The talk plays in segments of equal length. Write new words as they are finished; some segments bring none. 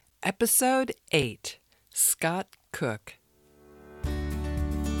Episode 8, Scott Cook.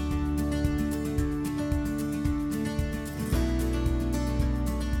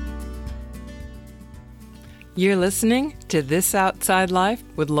 You're listening to This Outside Life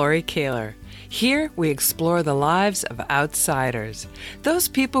with Lori Kaler. Here we explore the lives of outsiders, those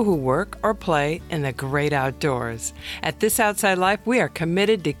people who work or play in the great outdoors. At This Outside Life, we are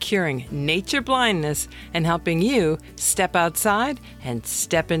committed to curing nature blindness and helping you step outside and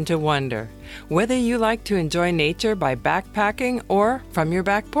step into wonder. Whether you like to enjoy nature by backpacking or from your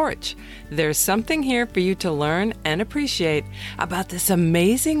back porch, there's something here for you to learn and appreciate about this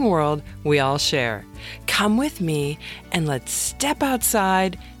amazing world we all share. Come with me and let's step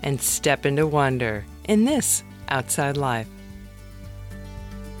outside and step into wonder in this outside life.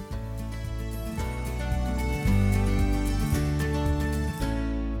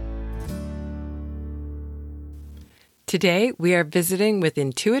 Today, we are visiting with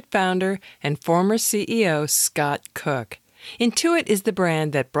Intuit founder and former CEO Scott Cook. Intuit is the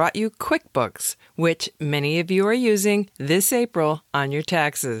brand that brought you QuickBooks, which many of you are using this April on your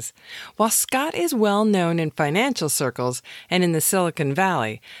taxes. While Scott is well known in financial circles and in the Silicon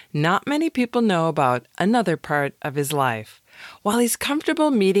Valley, not many people know about another part of his life. While he's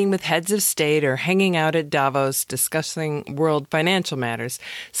comfortable meeting with heads of state or hanging out at Davos discussing world financial matters,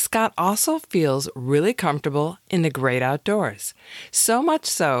 Scott also feels really comfortable in the great outdoors. So much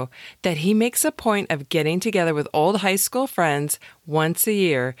so that he makes a point of getting together with old high school friends once a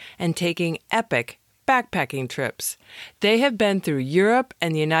year and taking epic backpacking trips. They have been through Europe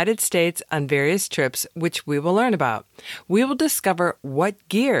and the United States on various trips, which we will learn about. We will discover what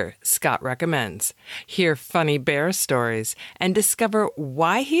gear Scott recommends, hear funny bear stories, and discover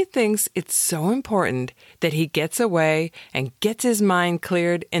why he thinks it's so important that he gets away and gets his mind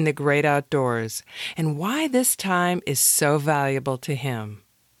cleared in the great outdoors, and why this time is so valuable to him.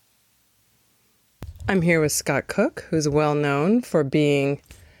 I'm here with Scott Cook, who's well known for being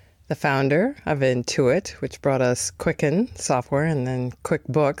the founder of Intuit, which brought us Quicken software and then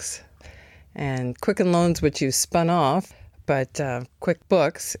QuickBooks, and Quicken Loans, which you spun off, but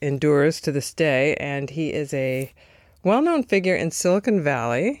QuickBooks endures to this day, and he is a well-known figure in Silicon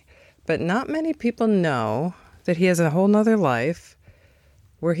Valley, but not many people know that he has a whole nother life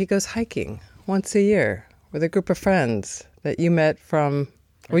where he goes hiking once a year with a group of friends that you met from,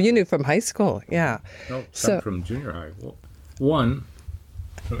 well, you knew from high school, yeah. No, some from junior high. Well, one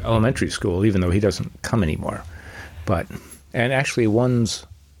from elementary school, even though he doesn't come anymore. And actually one's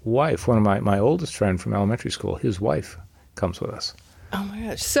wife, one of my oldest friend from elementary school, his wife comes with us. Oh my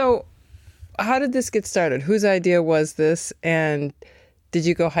gosh. So how did this get started? Whose idea was this? And did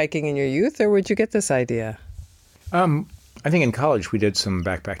you go hiking in your youth, or where'd you get this idea? I think in college we did some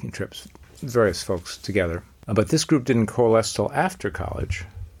backpacking trips, various folks together. But this group didn't coalesce till after college.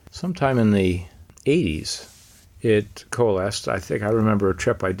 Sometime in the 80s, it coalesced. I think I remember a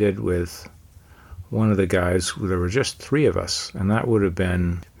trip I did with one of the guys. There were just three of us, and that would have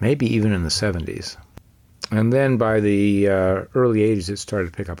been maybe even in the 70s. And then by the early 80s, it started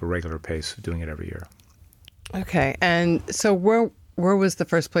to pick up a regular pace of doing it every year. Okay. And so where was the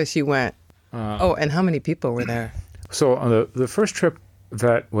first place you went? And how many people were there? So on the first trip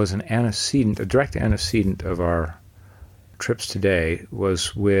that was an antecedent, a direct antecedent of our trips today,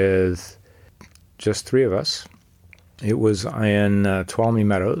 was with just three of us. It was in Tuolumne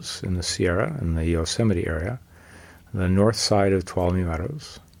Meadows in the Sierra, in the Yosemite area, the north side of Tuolumne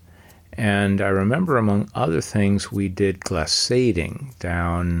Meadows. And I remember, among other things, we did glissading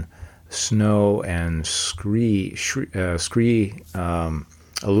down snow and scree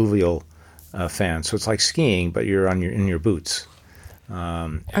alluvial fans. So it's like skiing, but you're in your boots.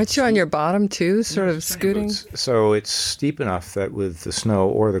 Aren't you on your bottom too, sort of scooting? So it's steep enough that with the snow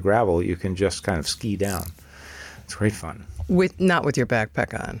or the gravel, you can just kind of ski down. It's great fun. Not with your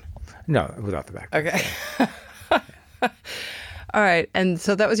backpack on? No, without the backpack. Okay. All right. And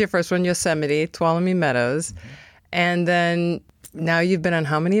so that was your first one, Yosemite, Tuolumne Meadows. Mm-hmm. And then now you've been on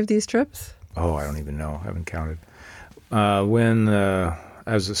how many of these trips? Oh, I don't even know. I haven't counted.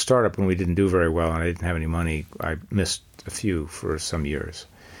 As a startup, when we didn't do very well and I didn't have any money, I missed a few for some years.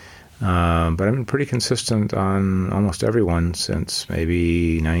 But I've been pretty consistent on almost every one since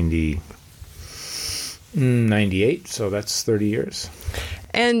maybe 98, so that's 30 years.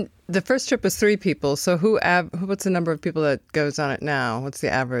 And the first trip was three people. So what's the number of people that goes on it now? What's the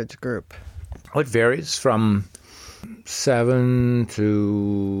average group? Well, it varies from 7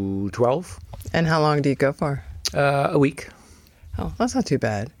 to 12. And how long do you go for? A week. Oh, that's not too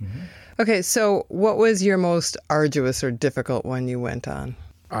bad. Mm-hmm. Okay, so what was your most arduous or difficult one you went on?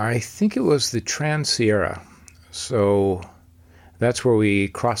 I think it was the Trans Sierra. So That's where we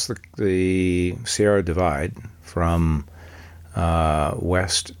crossed the Sierra Divide from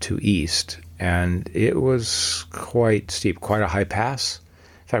west to east, and it was quite steep, quite a high pass.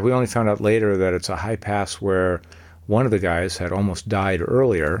 In fact, we only found out later that it's a high pass where one of the guys had almost died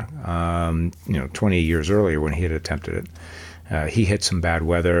earlier, 20 years earlier when he had attempted it. He hit some bad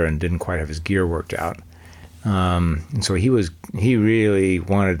weather and didn't quite have his gear worked out. And so he really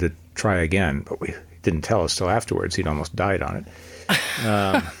wanted to try again, but we didn't tell us till afterwards. He'd almost died on it.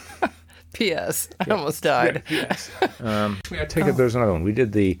 P.S. I almost died. Yeah, P.S. I take it there's another one. We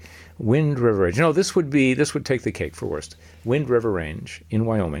did the Wind River Range. No, this would take the cake for worst. Wind River Range in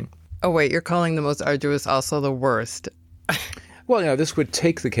Wyoming. Oh, wait, you're calling the most arduous also the worst. Well, this would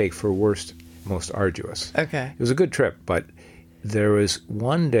take the cake for worst, most arduous. Okay. It was a good trip, but there was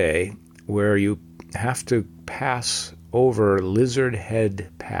one day where you have to pass over Lizard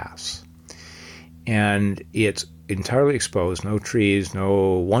Head Pass. And it's entirely exposed, no trees,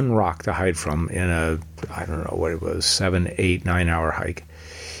 no one rock to hide from in a, I don't know what it was, 7, 8, 9 hour hike.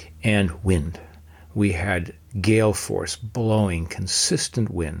 And wind. We had gale force blowing, consistent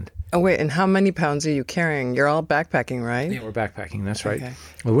wind. Oh, wait, and how many pounds are you carrying? You're all backpacking, right? Yeah, we're backpacking, that's right. Okay.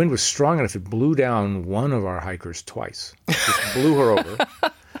 The wind was strong enough, it blew down one of our hikers twice. It just blew her over.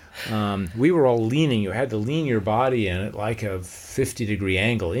 We were all leaning. You had to lean your body in at like a 50-degree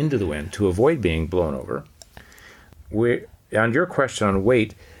angle into the wind to avoid being blown over. On your question on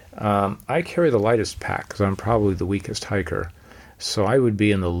weight, I carry the lightest pack because I'm probably the weakest hiker. So I would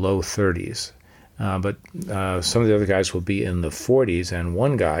be in the low 30s. But some of the other guys will be in the 40s, and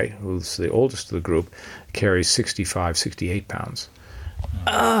one guy, who's the oldest of the group, carries 65, 68 pounds.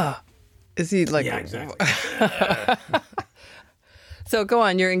 Is he like... Yeah, exactly. So go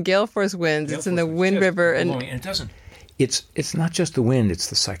on, you're in gale force winds, it's in the Wind River. And it doesn't... It's not just the wind,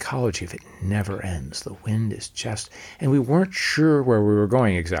 it's the psychology of it. It never ends. The wind is just... And we weren't sure where we were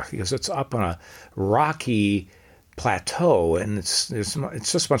going exactly, because it's up on a rocky plateau, and it's just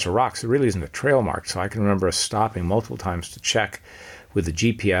a bunch of rocks. It really isn't a trail mark. So I can remember us stopping multiple times to check with the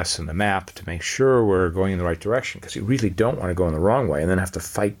GPS and the map to make sure we're going in the right direction, because you really don't want to go in the wrong way and then have to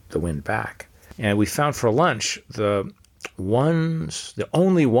fight the wind back. And we found for lunch the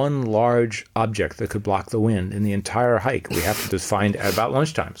only one large object that could block the wind in the entire hike. We happened to find at about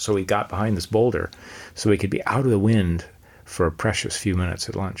lunchtime. So we got behind this boulder so we could be out of the wind for a precious few minutes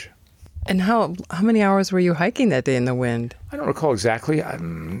at lunch. And how many hours were you hiking that day in the wind? I don't recall exactly.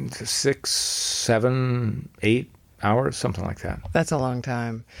 6, 7, 8 hours, something like that. That's a long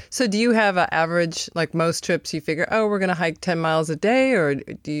time. So do you have an average, like most trips, you figure, we're going to hike 10 miles a day, or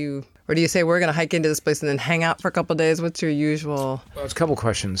do you say we're going to hike into this place and then hang out for a couple of days? What's your usual? Well, it's a couple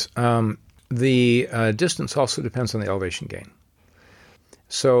questions. The distance also depends on the elevation gain.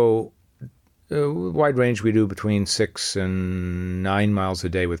 So wide range we do between 6 and 9 miles a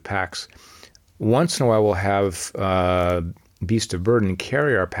day with packs. Once in a while we'll have Beast of Burden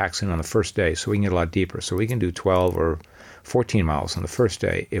carry our packs in on the first day so we can get a lot deeper. So we can do 12 or 14 miles on the first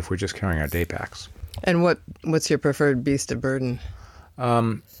day if we're just carrying our day packs. And what's your preferred Beast of Burden?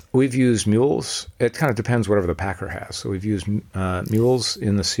 We've used mules. It kind of depends whatever the packer has. So we've used mules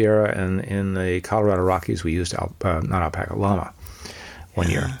in the Sierra, and in the Colorado Rockies we used llama one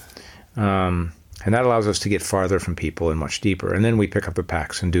year. And that allows us to get farther from people and much deeper. And then we pick up the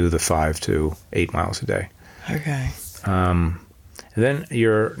packs and do the 5 to 8 miles a day. Okay. And then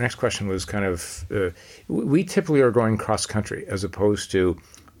your next question was kind of, we typically are going cross country as opposed to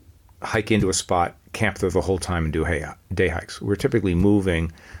hike into a spot, camp there the whole time, and do day hikes. We're typically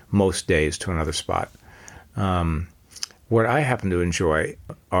moving most days to another spot. What I happen to enjoy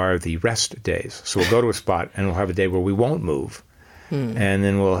are the rest days. So we'll go to a spot and we'll have a day where we won't move, and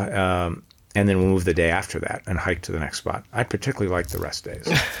then we'll move the day after that and hike to the next spot. I particularly like the rest days.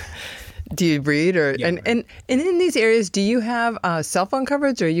 Do you read Yeah. And in these areas, do you have cell phone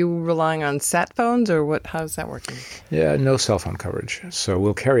coverage, or are you relying on sat phones, or what? How's that working? Yeah, no cell phone coverage. So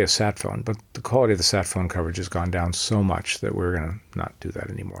we'll carry a sat phone, but the quality of the sat phone coverage has gone down so much that we're going to not do that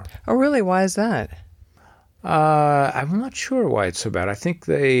anymore. Oh, really? Why is that? I'm not sure why it's so bad. I think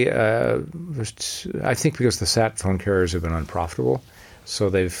I think because the sat phone carriers have been unprofitable, so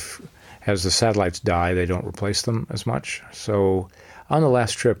as the satellites die, they don't replace them as much. So on the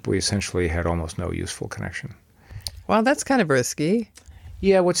last trip, we essentially had almost no useful connection. Well, that's kind of risky.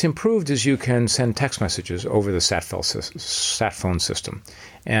 Yeah, what's improved is you can send text messages over the sat phone system,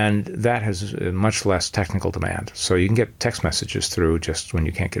 and that has much less technical demand. So you can get text messages through just when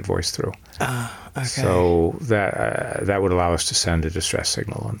you can't get voice through. Okay. So that would allow us to send a distress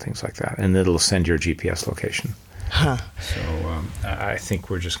signal and things like that, and it'll send your GPS location. Huh. So I think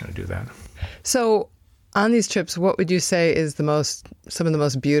we're just going to do that. So On these trips, what would you say is some of the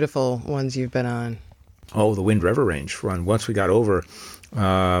most beautiful ones you've been on? Oh, the Wind River Range run. Once we got over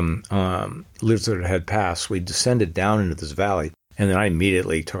Lizard Head Pass, we descended down into this valley, and then I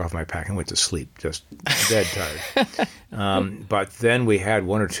immediately took off my pack and went to sleep, just dead tired. But then we had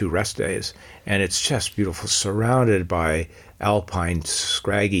 1 or 2 rest days, and it's just beautiful, surrounded by alpine,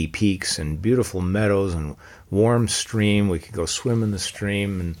 scraggy peaks and beautiful meadows and warm stream. We could go swim in the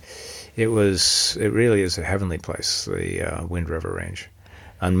stream, and it really is a heavenly place, the Wind River Range,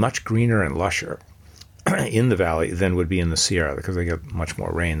 and much greener and lusher in the valley than would be in the Sierra, because they get much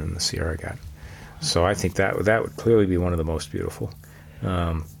more rain than the Sierra got. So I think that would clearly be one of the most beautiful.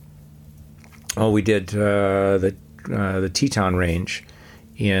 We did the Teton Range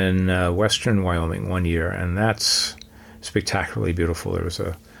in western Wyoming one year, and that's spectacularly beautiful. There was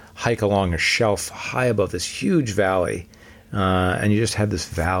a hike along a shelf high above this huge valley, and you just had this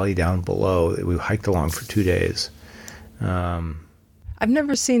valley down below that we hiked along for 2 days. I've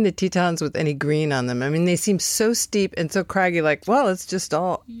never seen the Tetons with any green on them. I mean, they seem so steep and so craggy, like, well, it's just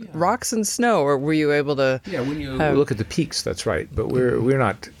all rocks and snow. Or were you able to... Yeah, when you look at the peaks, that's right. But we're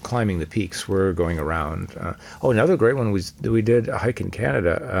not climbing the peaks. We're going around. Another great one was we did a hike in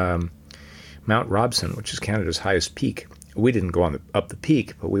Canada, Mount Robson, which is Canada's highest peak. We didn't go up the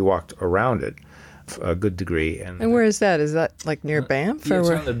peak, but we walked around it a good degree. And where is that? Is that like near Banff? It's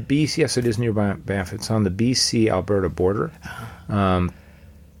on the BC. Yes, it is near Banff. It's on the BC-Alberta border.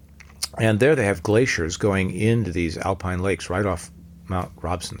 And there they have glaciers going into these alpine lakes right off Mount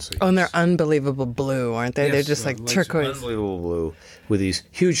Robson. So and they're unbelievable blue, aren't they? Yes, they're just like turquoise. Unbelievable blue with these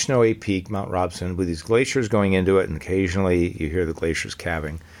huge snowy peak, Mount Robson, with these glaciers going into it, and occasionally you hear the glaciers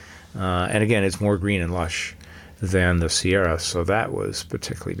calving. And again, it's more green and lush than the Sierra, so that was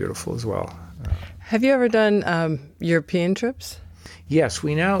particularly beautiful as well. Have you ever done European trips? Yes,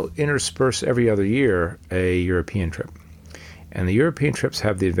 we now intersperse every other year a European trip. And the European trips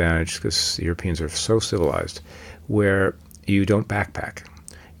have the advantage, because the Europeans are so civilized, where you don't backpack.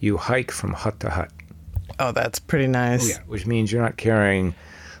 You hike from hut to hut. Oh, that's pretty nice. Yeah, which means you're not carrying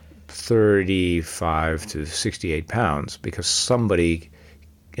 35 to 68 pounds because the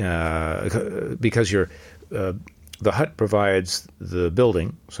hut provides the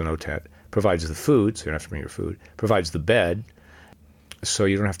building, so no tent, provides the food, so you don't have to bring your food, provides the bed, so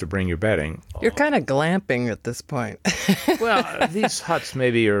you don't have to bring your bedding. You're kind of glamping at this point. Well, these huts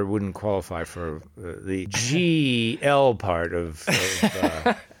maybe wouldn't qualify for the GL part of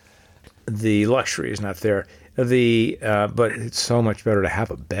the luxury is not there. But it's so much better to have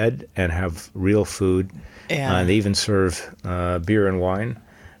a bed and have real food. Yeah. And they even serve beer and wine,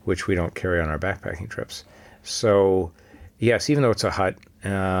 which we don't carry on our backpacking trips. So, yes, even though it's a hut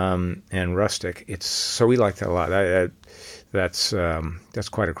and rustic, so we like that a lot. That's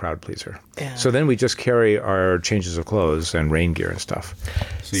quite a crowd pleaser. Yeah. So then we just carry our changes of clothes and rain gear and stuff.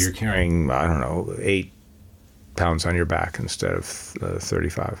 So you're carrying, 8 pounds on your back instead of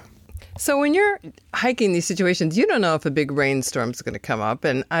 35. So when you're hiking these situations, you don't know if a big rainstorm is going to come up.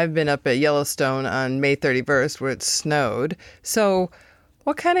 And I've been up at Yellowstone on May 31st where it snowed. So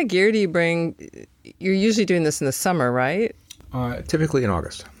what kind of gear do you bring? You're usually doing this in the summer, right? Typically in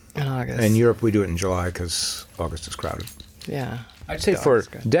August. In August. In Europe, we do it in July because August is crowded. Yeah. I'd say for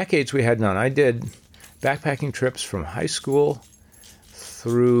decades we had none. I did backpacking trips from high school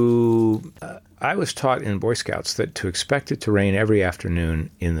through... I was taught in Boy Scouts that to expect it to rain every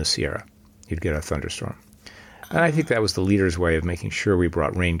afternoon in the Sierra, you'd get a thunderstorm. And I think that was the leader's way of making sure we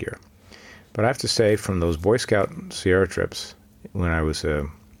brought rain gear. But I have to say, from those Boy Scout Sierra trips when I was a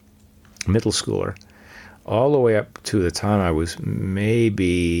middle schooler, all the way up to the time I was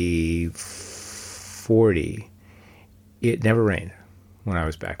maybe 40, it never rained when I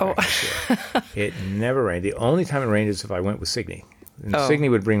was backpacking. Oh. It never rained. The only time it rained is if I went with Signe. And Signe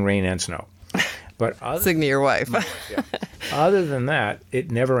would bring rain and snow. But Signe, your wife. Yeah. Other than that, it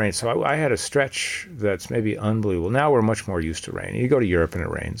never rained. So I had a stretch that's maybe unbelievable. Now we're much more used to rain. You go to Europe and it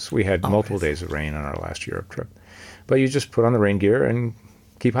rains. We had multiple days of rain on our last Europe trip. But you just put on the rain gear and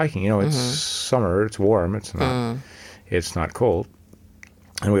keep hiking. It's summer, it's warm, it's not cold.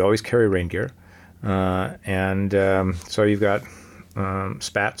 And we always carry rain gear. So you've got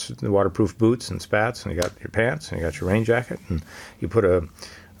spats, the waterproof boots and spats, and you got your pants, and you got your rain jacket, and you put a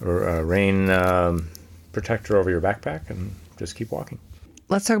rain protector over your backpack and just keep walking.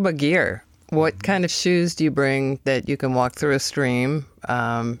 Let's talk about gear. What kind of shoes do you bring that you can walk through a stream,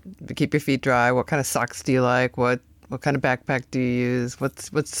 to keep your feet dry? What kind of socks do you like? What kind of backpack do you use?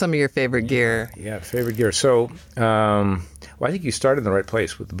 What's some of your favorite gear? Yeah, favorite gear. So, I think you started in the right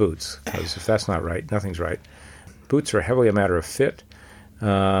place with the boots, because if that's not right, nothing's right. Boots are heavily a matter of fit.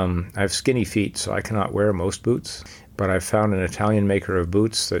 I have skinny feet, so I cannot wear most boots. But I found an Italian maker of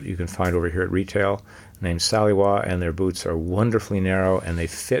boots that you can find over here at retail named Saliwa, and their boots are wonderfully narrow, and they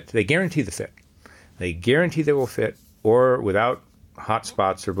fit. They guarantee the fit. They guarantee they will fit, or without hot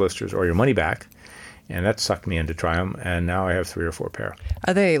spots or blisters, or your money back. And that sucked me in to try them, and now I have 3 or 4 pair.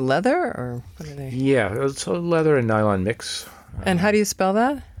 Are they leather or what are they? Yeah, it's a leather and nylon mix. And how do you spell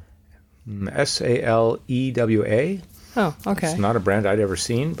that? Salewa. Oh, okay. It's not a brand I'd ever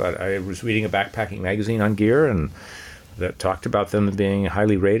seen, but I was reading a backpacking magazine on gear, and that talked about them being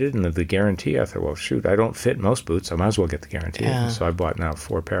highly rated and the guarantee. I thought, well, shoot, I don't fit most boots. I might as well get the guarantee. Yeah. So I bought now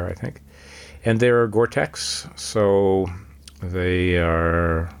 4 pair, I think. And they're Gore-Tex, so they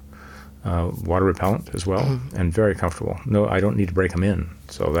are water repellent as well, and very comfortable. No, I don't need to break them in.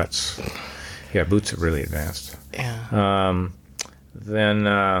 So that's, boots are really advanced. Yeah. Then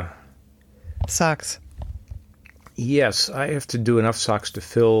Socks. Yes, I have to do enough socks to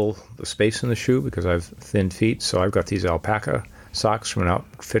fill the space in the shoe because I have thin feet. So I've got these alpaca socks from an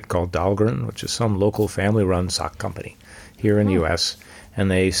outfit called Dahlgren, which is some local family-run sock company here in the U.S.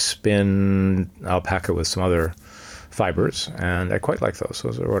 And they spin alpaca with some other fibers, and I quite like those.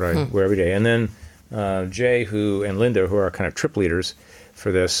 Those are what I wear every day. And then Jay and Linda, who are kind of trip leaders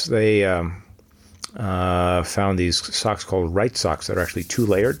for this, they found these socks called Right socks that are actually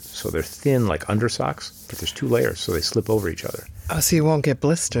 2-layered. So they're thin like under socks, but there's 2 layers, so they slip over each other. Oh, so you won't get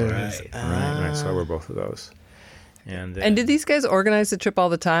blisters. Right. So I wear both of those. And did these guys organize the trip all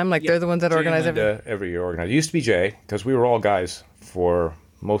the time? Like they're the ones that Jay organize and Linda every year. Organize. It used to be Jay, because we were all guys for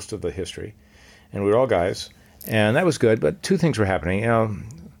most of the history, and we were all guys, and that was good. But 2 things were happening. I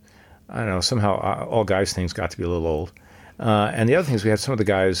don't know. Somehow all guys things got to be a little old. And the other thing is we had some of the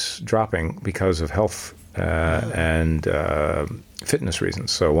guys dropping because of health and fitness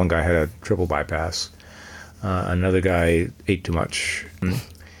reasons. So one guy had a triple bypass. Another guy ate too much.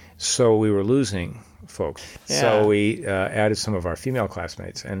 So we were losing folks. Yeah. So we added some of our female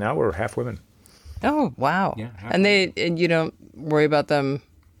classmates, and now we're half women. Oh, wow. Yeah, and you don't worry about them,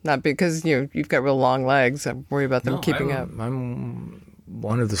 not because you've got real long legs. I worry about them keeping up. I'm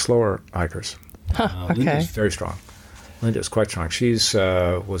one of the slower hikers. Okay. Linda's very strong. Linda's quite strong. She's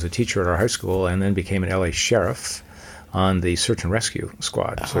was a teacher at our high school and then became an LA sheriff on the search and rescue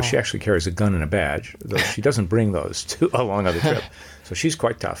squad. So she actually carries a gun and a badge, though she doesn't bring those along on the trip. So she's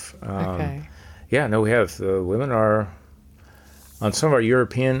quite tough. Okay. Yeah, no, we have. The women are, on some of our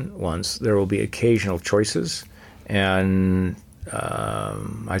European ones, there will be occasional choices. And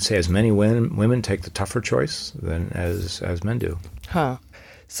I'd say as many women take the tougher choice than as men do. Huh.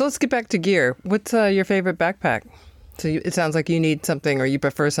 So let's get back to gear. What's your favorite backpack? So it sounds like you need something, or you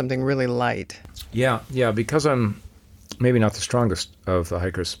prefer something really light. Yeah, because I'm maybe not the strongest of the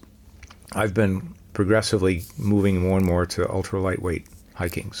hikers. I've been progressively moving more and more to ultra lightweight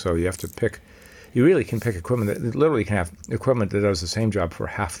hiking. So you have to pick. You really can pick equipment that literally can have equipment that does the same job for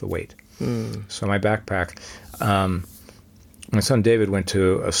half the weight. So my backpack. My son David went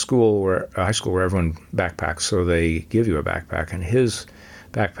to a high school where everyone backpacks. So they give you a backpack, and his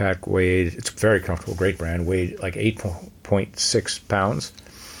backpack weighed, it's very comfortable, great brand, weighed like 8.6 pounds.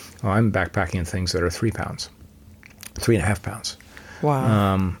 Well, I'm backpacking in things that are 3 pounds, 3.5 pounds.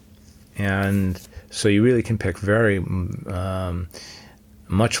 Wow. And so you really can pick very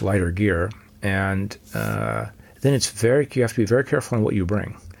much lighter gear. And then you have to be very careful on what you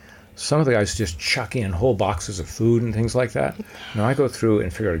bring. Some of the guys just chuck in whole boxes of food and things like that. Now I go through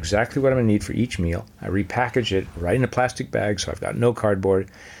and figure out exactly what I'm going to need for each meal. I repackage it right in a plastic bag, so I've got no cardboard,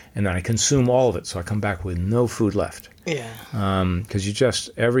 and then I consume all of it, so I come back with no food left. Yeah.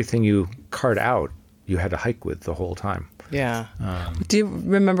 Because everything you cart out, you had to hike with the whole time. Yeah. Do you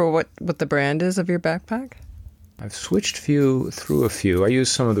remember what the brand is of your backpack? I've switched through a few. I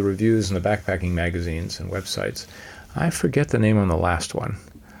use some of the reviews in the backpacking magazines and websites. I forget the name on the last one.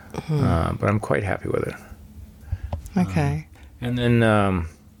 But I'm quite happy with it. Okay. And then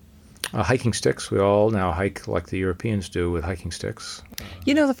hiking sticks. We all now hike like the Europeans do with hiking sticks.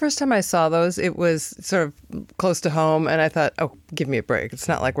 The first time I saw those, it was sort of close to home, and I thought, oh, give me a break. It's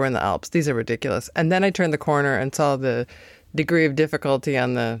not like we're in the Alps. These are ridiculous. And then I turned the corner and saw the degree of difficulty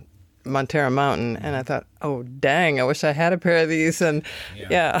on the Montera Mountain, and I thought, oh, dang, I wish I had a pair of these. And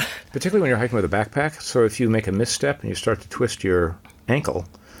yeah. Particularly when you're hiking with a backpack. So if you make a misstep and you start to twist your ankle,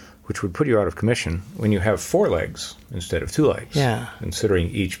 which would put you out of commission, when you have 4 legs instead of 2 legs. Yeah. Considering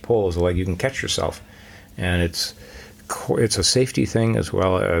each pole is a leg, you can catch yourself. And it's a safety thing as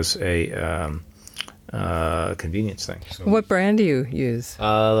well as a convenience thing. So, what brand do you use?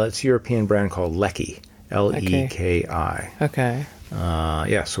 it's a European brand called Leki, Leki. Okay.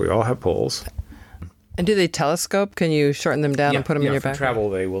 So we all have poles. And do they telescope? Can you shorten them down and put them in your back? For travel,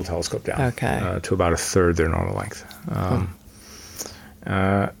 they will telescope down to about a third their normal length.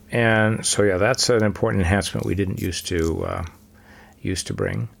 And so, that's an important enhancement we didn't used to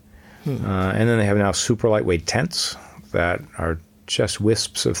bring. And then they have now super lightweight tents that are just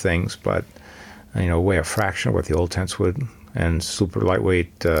wisps of things, but weigh a fraction of what the old tents would, and super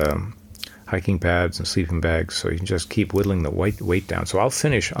lightweight hiking pads and sleeping bags, so you can just keep whittling the weight down. So I'll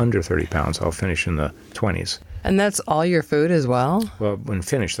finish under 30 pounds. I'll finish in the 20s. And that's all your food as well? Well, when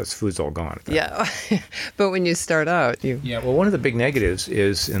finished, food's all gone. Yeah, but when you start out, you... Yeah, well, one of the big negatives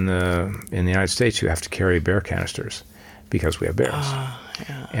is in the United States, you have to carry bear canisters because we have bears.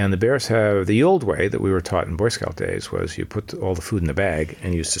 Yeah. And the bears have, the old way that we were taught in Boy Scout days was you put all the food in the bag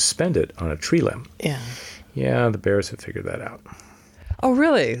and you suspend it on a tree limb. Yeah. Yeah, the bears have figured that out. Oh,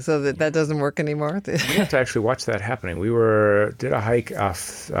 really? So that doesn't work anymore? We have to actually watch that happening. We did a hike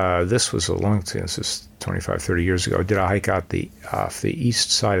off, this was a long time, this is 25, 30 years ago, did a hike off the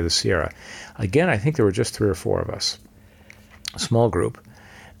east side of the Sierra. Again, I think there were just 3 or 4 of us, a small group.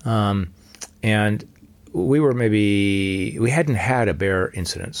 And we hadn't had a bear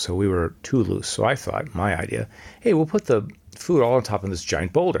incident, so we were too loose. So I thought, my idea, hey, we'll put the food all on top of this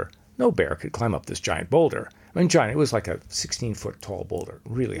giant boulder. No bear could climb up this giant boulder. I mean, giant, it was like a 16-foot tall boulder,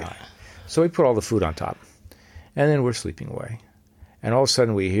 really high. So we put all the food on top, and then we're sleeping away. And all of a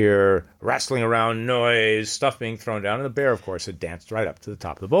sudden we hear rattling around noise, stuff being thrown down, and the bear, of course, had danced right up to the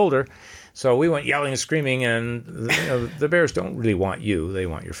top of the boulder. So we went yelling and screaming, and the bears don't really want you, they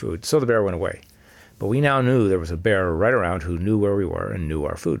want your food. So the bear went away. But we now knew there was a bear right around who knew where we were and knew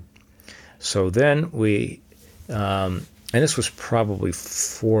our food. So then and this was probably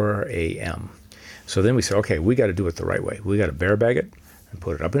 4 a.m., so then we said, okay, we got to do it the right way. We got to bear bag it and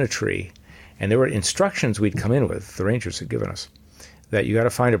put it up in a tree. And there were instructions we'd come in with, the rangers had given us, that you got to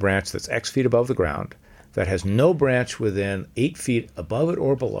find a branch that's X feet above the ground, that has no branch within 8 feet above it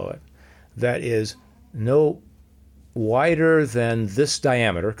or below it, that is no wider than this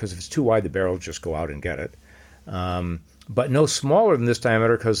diameter, because if it's too wide, the bear will just go out and get it, but no smaller than this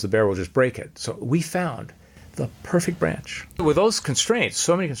diameter, because the bear will just break it. So we found the perfect branch. With those constraints,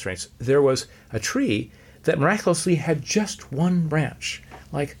 so many constraints, there was a tree that miraculously had just one branch,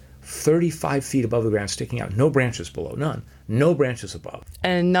 like 35 feet above the ground sticking out. No branches below, none. No branches above.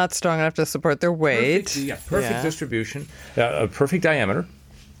 And not strong enough to support their weight. Perfect distribution, a perfect diameter.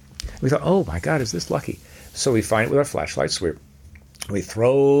 We thought, oh my God, is this lucky? So we find it with our flashlights. We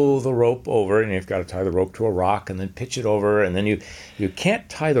throw the rope over, and you've got to tie the rope to a rock and then pitch it over, and then you can't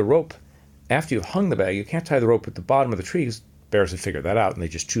tie the rope. After you've hung the bag, you can't tie the rope at the bottom of the tree, because bears have figured that out, and they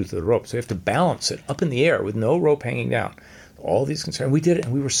just chew through the rope. So you have to balance it up in the air with no rope hanging down. All these concerns. We did it,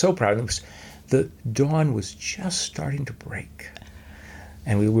 and we were so proud. The dawn was just starting to break.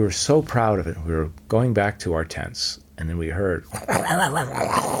 And we were so proud of it. We were going back to our tents, and then we heard,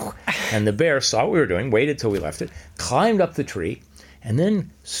 and the bear saw what we were doing, waited till we left it, climbed up the tree, and then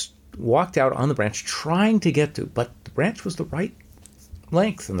walked out on the branch, trying to get to, but the branch was the right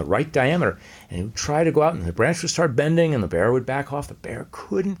length and the right diameter, and he would try to go out, and the branch would start bending, and the bear would back off. The bear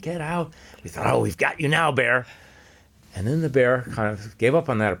couldn't get out. We thought, oh, we've got you now, bear. And then the bear kind of gave up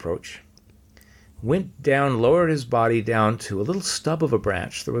on that approach, went down, lowered his body down to a little stub of a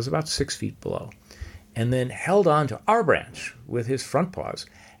branch that was about 6 feet below, and then held on to our branch with his front paws,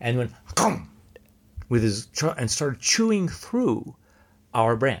 and went with and started chewing through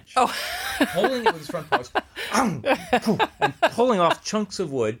our branch. Oh. Holding it with his front paws, and pulling off chunks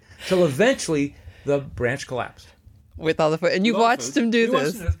of wood till eventually the branch collapsed. With all the food. And you watched him do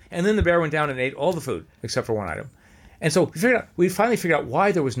this. And then the bear went down and ate all the food except for one item. And so we finally figured out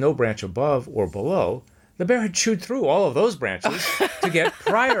why there was no branch above or below. The bear had chewed through all of those branches to get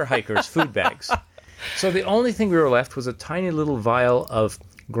prior hikers' food bags. So the only thing we were left was a tiny little vial of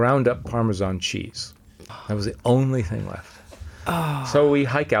ground up Parmesan cheese. That was the only thing left. Oh. So we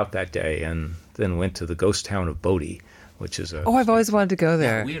hike out that day and then went to the ghost town of Bodie, which is a... Oh, I've always wanted to go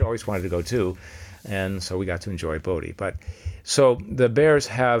there. Yeah, we had always wanted to go too. And so we got to enjoy Bodie. But so the bears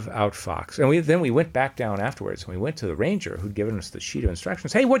have outfoxed. And then we went back down afterwards, and we went to the ranger who'd given us the sheet of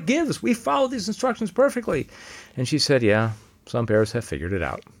instructions. Hey, what gives? We followed these instructions perfectly. And she said, yeah, some bears have figured it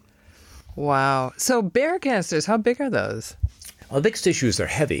out. Wow. So bear canisters, how big are those? Well, the biggest issue is they're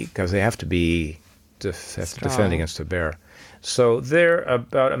heavy because they have to be defend against a bear. So they're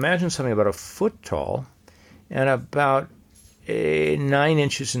imagine something about a foot tall and about 9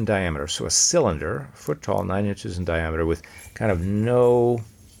 inches in diameter. So a cylinder, foot tall, 9 inches in diameter, with kind of no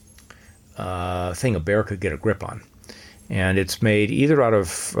thing a bear could get a grip on. And it's made either out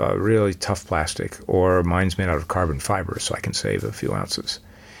of really tough plastic, or mine's made out of carbon fiber, so I can save a few ounces.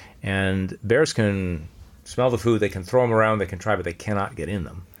 And bears can smell the food, they can throw them around, they can try, but they cannot get in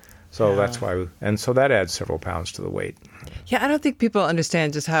them. So that's why, and so that adds several pounds to the weight. Yeah, I don't think people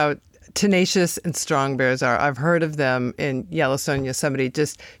understand just how tenacious and strong bears are. I've heard of them in Yellowstone, Yosemite,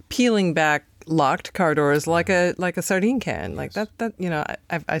 just peeling back locked car doors like a sardine can. Like that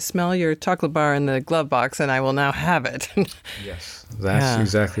I smell your chocolate bar in the glove box and I will now have it. Yes, that's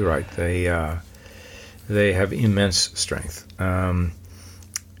exactly right. They have immense strength. And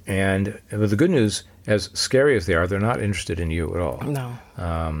the good news, as scary as they are, they're not interested in you at all.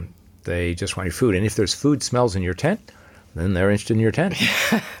 No. They just want your food. And if there's food smells in your tent, then they're interested in your tent.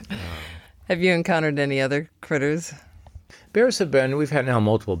 Have you encountered any other critters? Bears we've had now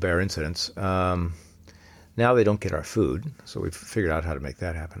multiple bear incidents. Now they don't get our food, so we've figured out how to make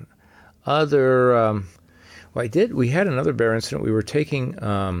that happen. We had another bear incident. We were taking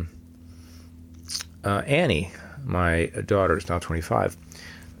Annie, my daughter, is now 25,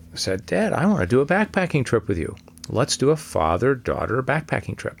 said, "Dad, I want to do a backpacking trip with you. Let's do a father-daughter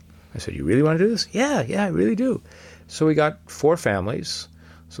backpacking trip." I said, "You really want to do this?" Yeah, I really do. So we got 4 families.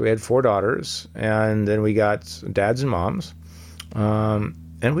 So we had 4 daughters, and then we got dads and moms.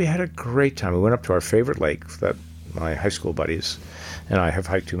 And we had a great time. We went up to our favorite lake that my high school buddies and I have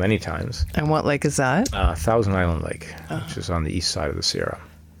hiked to many times. And what lake is that? Thousand Island Lake, which is on the east side of the Sierra.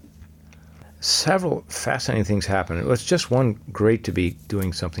 Several fascinating things happened. It was just great to be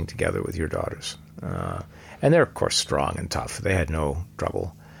doing something together with your daughters. And they're, of course, strong and tough. They had no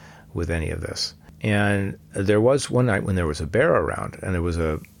trouble with any of this. And there was one night when there was a bear around, and there was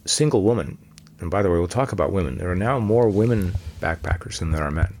a single woman. And by the way, we'll talk about women. There are now more women backpackers than there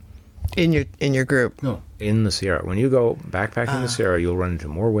are men. In your group? No, in the Sierra. When you go backpacking in the Sierra, you'll run into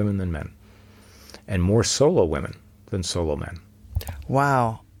more women than men, and more solo women than solo men.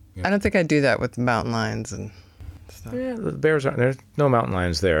 Wow. Yeah. I don't think I'd do that with mountain lions and stuff. Yeah, the bears aren't. There's no mountain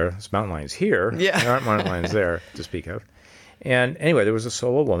lions there. There's mountain lions here. Yeah. There aren't mountain lions there to speak of. And anyway, there was a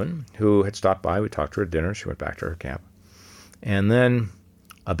solo woman who had stopped by. We talked to her at dinner. She went back to her camp. And then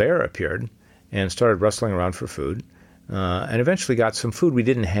a bear appeared and started rustling around for food, and eventually got some food we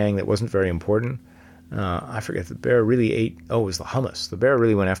didn't hang that wasn't very important. I forget, the bear really ate, it was the hummus. The bear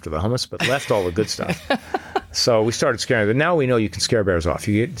really went after the hummus, but left all the good stuff. So we started scaring them. Now we know you can scare bears off.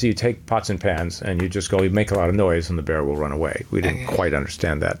 You take pots and pans, and you make a lot of noise, and the bear will run away. We didn't quite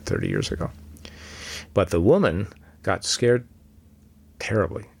understand that 30 years ago. But the woman got scared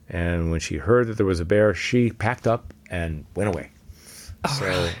terribly. And when she heard that there was a bear, she packed up and went away.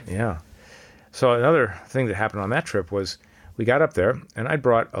 Yeah. So another thing that happened on that trip was we got up there, and I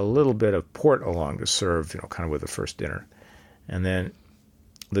brought a little bit of port along to serve, kind of with the first dinner. And then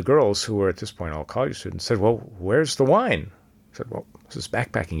the girls, who were at this point all college students, said, "Well, where's the wine?" I said, "Well, this is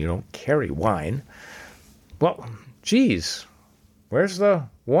backpacking. You don't carry wine." "Well, geez, where's the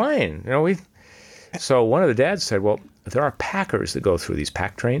wine?" So one of the dads said, "Well, there are packers that go through these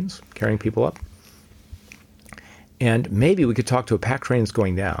pack trains carrying people up. And maybe we could talk to a pack train that's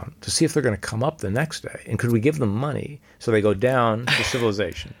going down to see if they're going to come up the next day. And could we give them money so they go down to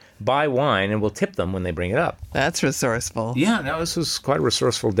civilization, buy wine, and we'll tip them when they bring it up?" That's resourceful. Yeah, no, this was quite a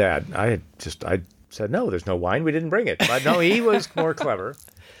resourceful dad. I said, "No, there's no wine. We didn't bring it." But no, he was more clever.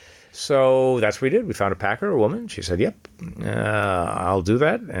 So that's what we did. We found a packer, a woman. She said, "Yep, I'll do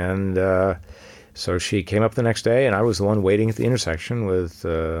that." And so she came up the next day, and I was the one waiting at the intersection with...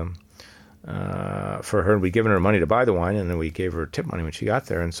 for her. We'd given her money to buy the wine, and then we gave her tip money when she got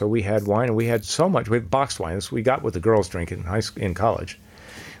there. And so we had wine, and we had so much. We had boxed wine. This we got what the girls drink in college,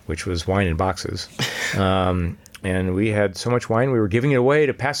 which was wine in boxes. And we had so much wine, we were giving it away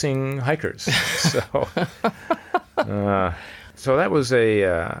to passing hikers. So that was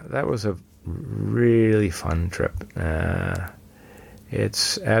a really fun trip.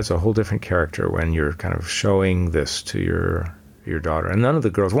 It adds a whole different character when you're kind of showing this to your daughter. And one of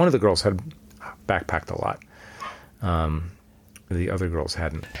the girls had backpacked a lot. The other girls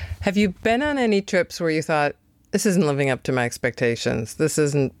hadn't. Have you been on any trips where you thought, this isn't living up to my expectations? This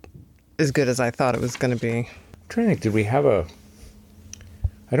isn't as good as I thought it was going to be? I'm trying to think, did we have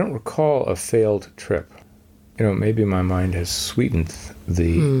I don't recall a failed trip. Maybe my mind has sweetened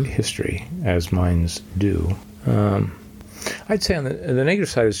the history, as minds do. I'd say on the negative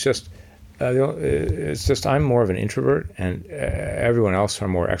side, it's just I'm more of an introvert, and everyone else are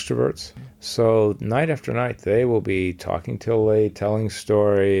more extroverts. So night after night, they will be talking till late, telling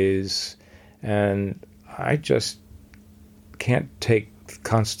stories, and I just can't take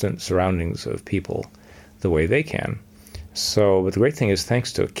constant surroundings of people the way they can. So, but the great thing is,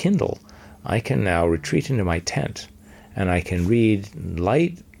 thanks to Kindle, I can now retreat into my tent, and I can read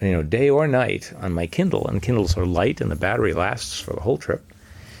light, day or night on my Kindle. And Kindles are light, and the battery lasts for the whole trip.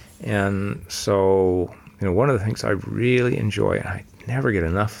 And so, one of the things I really enjoy, and I never get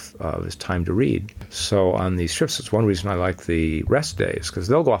enough of, is time to read. So on these trips, it's one reason I like the rest days, because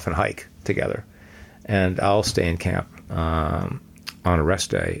they'll go off and hike together, and I'll stay in camp on a rest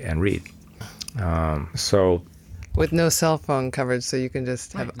day and read. So with no cell phone coverage, so you can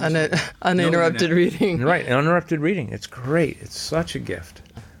just have uninterrupted reading. Right, uninterrupted reading. It's great. It's such a gift.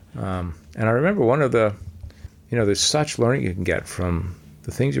 And I remember one of the, there's such learning you can get from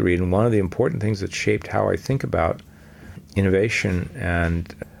the things you read, and one of the important things that shaped how I think about innovation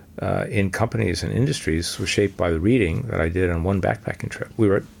and in companies and industries was shaped by the reading that I did on one backpacking trip. We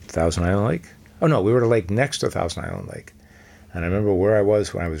were at Thousand Island Lake. Oh no, we were at a lake next to Thousand Island Lake. And I remember where I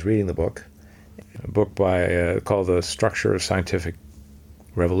was when I was reading the book, a book by called The Structure of Scientific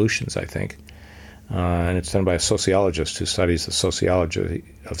Revolutions, I think. And it's done by a sociologist who studies the sociology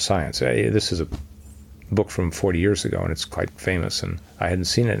of science. This is a book from 40 years ago, and it's quite famous, and I hadn't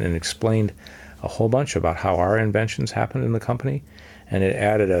seen it, and it explained a whole bunch about how our inventions happened in the company, and it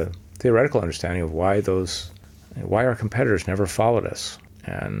added a theoretical understanding of why our competitors never followed us.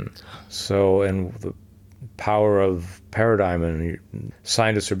 And the power of paradigm, and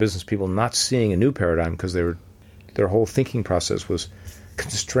scientists or business people not seeing a new paradigm because their whole thinking process was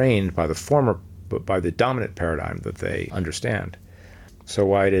constrained by the dominant paradigm that they understand. So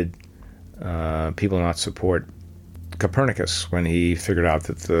why did people not support Copernicus when he figured out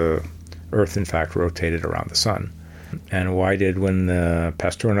that the Earth, in fact, rotated around the sun? And why did, when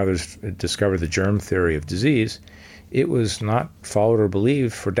Pasteur and others discovered the germ theory of disease, it was not followed or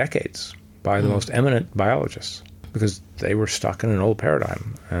believed for decades by the most eminent biologists? Because they were stuck in an old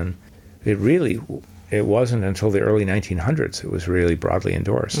paradigm. And it wasn't until the early 1900s it was really broadly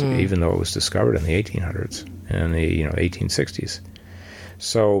endorsed, even though it was discovered in the 1800s and the 1860s.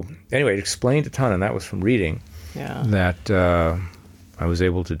 So anyway, it explained a ton, and that was from reading that I was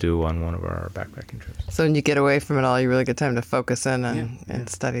able to do on one of our backpacking trips. So when you get away from it all, you really get time to focus in and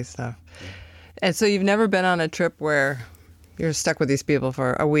study stuff. And so you've never been on a trip where you're stuck with these people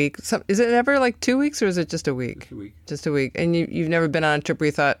for a week. Is it ever like 2 weeks, or is it just a week? Just a week. Just a week. And you've never been on a trip where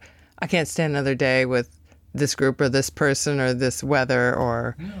you thought, I can't stand another day with this group or this person or this weather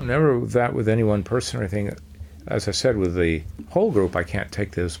or... No, never that with any one person or anything. As I said, with the whole group, I can't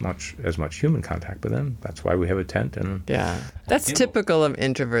take as much human contact with them. That's why we have a tent. And that's typical of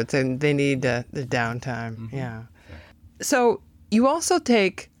introverts, and they need the downtime. Mm-hmm. Yeah. So you also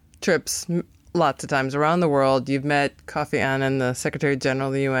take trips lots of times around the world. You've met Kofi Annan, the Secretary General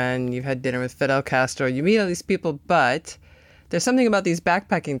of the UN. You've had dinner with Fidel Castro. You meet all these people, but there's something about these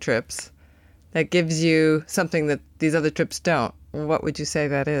backpacking trips that gives you something that these other trips don't. What would you say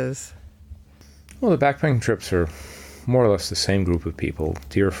that is? Well, the backpacking trips are more or less the same group of people,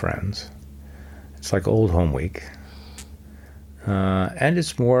 dear friends. It's like old home week. And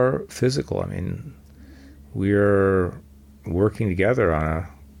it's more physical. I mean, we're working together on a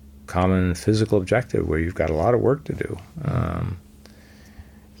common physical objective where you've got a lot of work to do.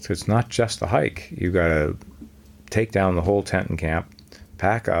 So it's not just the hike. You've got to take down the whole tent and camp,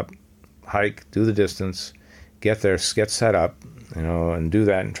 pack up, hike, do the distance, get there, get set up, and do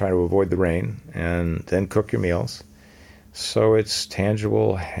that and try to avoid the rain, and then cook your meals. So it's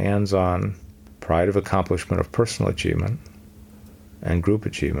tangible, hands-on pride of accomplishment of personal achievement and group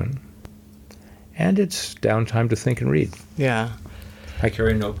achievement. And it's downtime to think and read. Yeah. I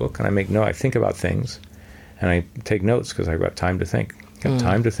carry a notebook and I think about things, and I take notes because I've got time to think. I've got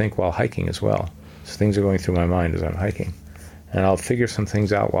time to think while hiking as well. So things are going through my mind as I'm hiking. And I'll figure some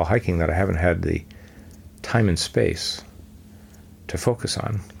things out while hiking that I haven't had the time and space to focus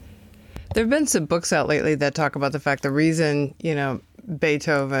on. There have been some books out lately that talk about the fact the reason,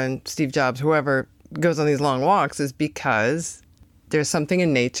 Beethoven, Steve Jobs, whoever goes on these long walks is because there's something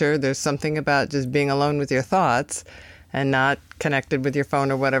in nature, there's something about just being alone with your thoughts and not connected with your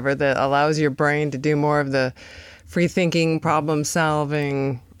phone or whatever that allows your brain to do more of the free thinking, problem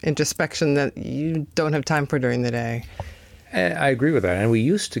solving, introspection that you don't have time for during the day. I agree with that. And we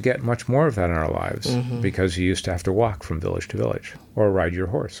used to get much more of that in our lives because you used to have to walk from village to village or ride your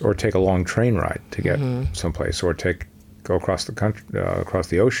horse or take a long train ride to get someplace or go across the country, across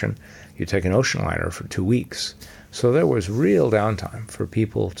the ocean. You take an ocean liner for 2 weeks. So there was real downtime for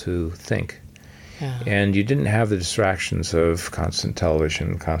people to think. Yeah. And you didn't have the distractions of constant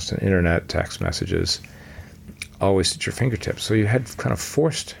television, constant internet, text messages, always at your fingertips. So you had kind of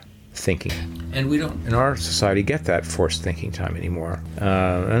forced thinking. And we don't, in our society, get that forced thinking time anymore.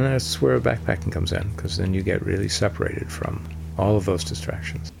 And that's where backpacking comes in, because then you get really separated from all of those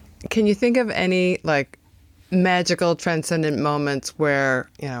distractions. Can you think of any, magical, transcendent moments where,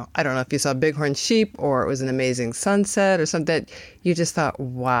 I don't know if you saw bighorn sheep or it was an amazing sunset or something that you just thought,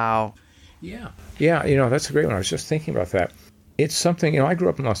 wow. Yeah. Yeah, that's a great one. I was just thinking about that. It's something, I grew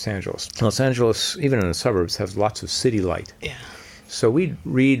up in Los Angeles. Los Angeles, even in the suburbs, has lots of city light. Yeah. So we'd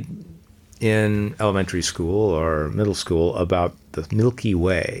read in elementary school or middle school about the Milky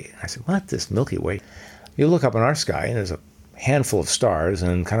Way. I said, what, this Milky Way? You look up in our sky and there's a handful of stars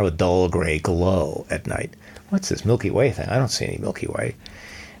and kind of a dull gray glow at night. What's this Milky Way thing? I don't see any Milky Way.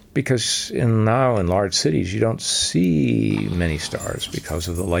 Because now in large cities, you don't see many stars because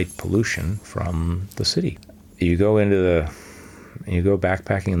of the light pollution from the city. You go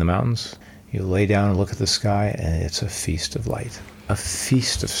backpacking in the mountains, you lay down and look at the sky, and it's a feast of light, a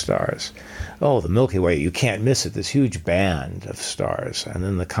feast of stars. Oh, the Milky Way, you can't miss it, this huge band of stars. And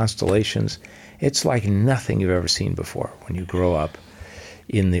then the constellations, it's like nothing you've ever seen before when you grow up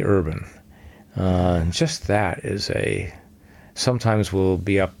in the urban. And just that is sometimes we'll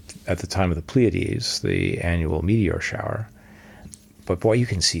be up at the time of the Pleiades, the annual meteor shower. But boy, you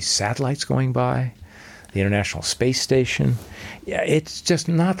can see satellites going by, the International Space Station. Yeah, it's just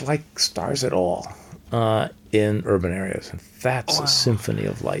not like stars at all in urban areas. And that's a symphony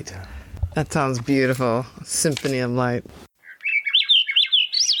of light. That sounds beautiful. Symphony of light.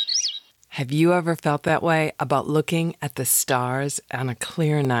 Have you ever felt that way about looking at the stars on a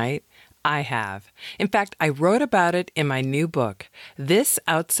clear night? I have. In fact, I wrote about it in my new book, This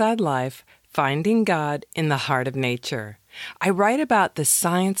Outside Life, Finding God in the Heart of Nature. I write about the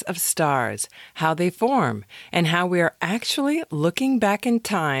science of stars, how they form, and how we are actually looking back in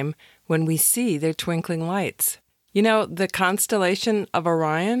time when we see their twinkling lights. The constellation of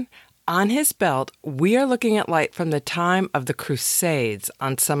Orion? On his belt, we are looking at light from the time of the Crusades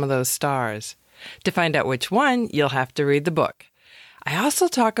on some of those stars. To find out which one, you'll have to read the book. I also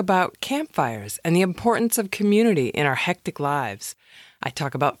talk about campfires and the importance of community in our hectic lives. I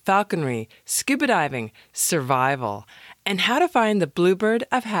talk about falconry, scuba diving, survival, and how to find the bluebird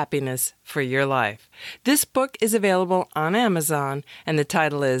of happiness for your life. This book is available on Amazon, and the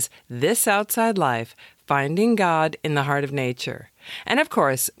title is This Outside Life, Finding God in the Heart of Nature. And of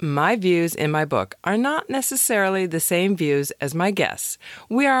course, my views in my book are not necessarily the same views as my guests.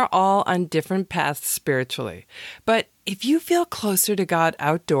 We are all on different paths spiritually. But if you feel closer to God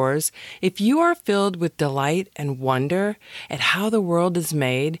outdoors, if you are filled with delight and wonder at how the world is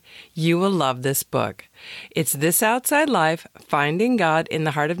made, you will love this book. It's This Outside Life, Finding God in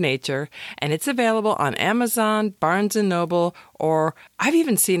the Heart of Nature, and it's available on Amazon, Barnes & Noble, or I've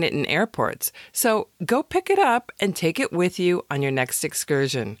even seen it in airports. So go pick it up and take it with you on your next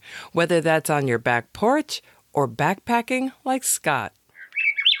excursion, whether that's on your back porch or backpacking like Scott.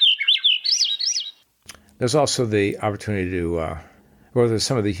 There's also the opportunity there's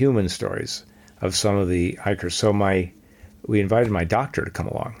some of the human stories of some of the hikers. So we invited my doctor to come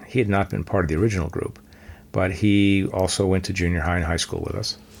along. He had not been part of the original group, but he also went to junior high and high school with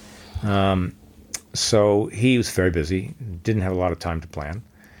us. So he was very busy, didn't have a lot of time to plan.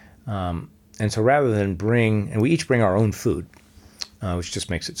 And so rather than and we each bring our own food, which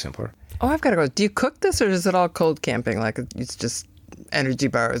just makes it simpler. Oh, I've got to go. Do you cook this or is it all cold camping? Like it's just energy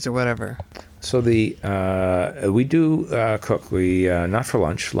bars or whatever? So we do cook. We not for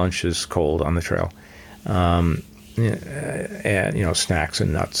lunch. Lunch is cold on the trail, and snacks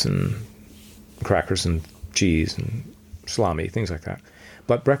and nuts and crackers and cheese and salami, things like that.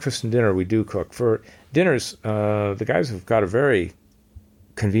 But breakfast and dinner we do cook. For dinners, the guys have got a very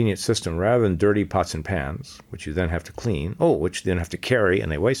convenient system. Rather than dirty pots and pans, which you then have to clean, which you then have to carry,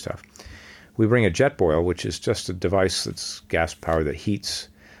 and they weigh stuff. We bring a jet boil, which is just a device that's gas powered that heats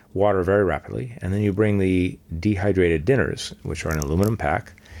water very rapidly, and then you bring the dehydrated dinners, which are in an aluminum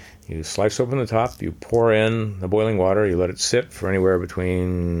pack. You slice open the top, you pour in the boiling water, you let it sit for anywhere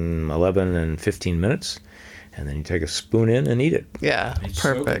between 11 and 15 minutes, and then you take a spoon in and eat it. Yeah, it's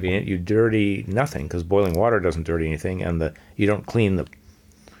perfect. So convenient. You dirty nothing, because boiling water doesn't dirty anything, and you don't clean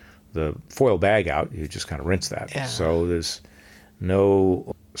the foil bag out, you just kind of rinse that. Yeah. So there's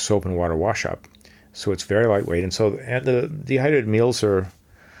no soap and water wash up. So it's very lightweight, and the dehydrated meals are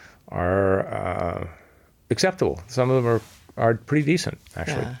acceptable. Some of them are pretty decent,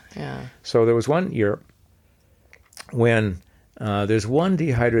 actually. Yeah. So there was one year when there's one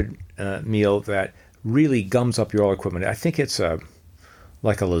dehydrated meal that really gums up your oil equipment. I think it's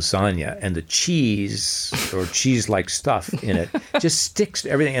like a lasagna, and the cheese or cheese-like stuff in it just sticks to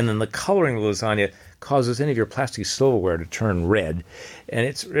everything, and then the coloring of the lasagna causes any of your plastic silverware to turn red. And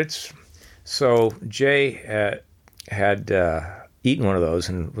it's so Jay had eaten one of those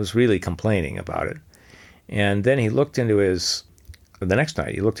and was really complaining about it. And then he looked into his the next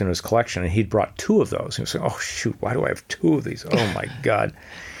night, he looked into his collection, and he'd brought 2 of those. He was saying, oh, shoot, why do I have 2 of these? Oh, my God.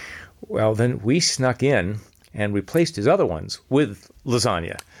 Well, then we snuck in and replaced his other ones with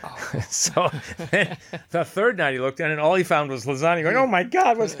lasagna. Oh. So then the third night he looked in, and all he found was lasagna. Going, oh, my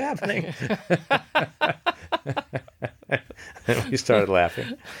God, what's happening? And we started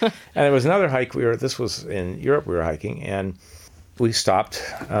laughing. And there was another hike. This was in Europe, we were hiking, and we stopped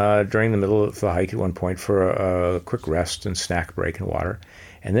during the middle of the hike at one point for a quick rest and snack break and water.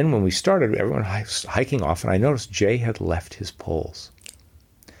 And then when we started, everyone was hiking off, and I noticed Jay had left his poles.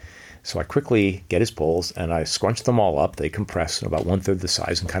 So I quickly get his poles, and I scrunched them all up. They compressed in about 1/3 the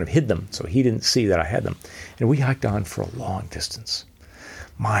size and kind of hid them, so he didn't see that I had them. And we hiked on for a long distance,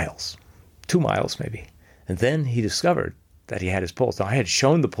 miles, 2 miles maybe. And then he discovered that he had his poles. Now, I had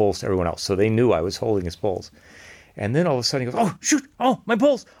shown the poles to everyone else, so they knew I was holding his poles. And then all of a sudden he goes, oh, shoot, oh, my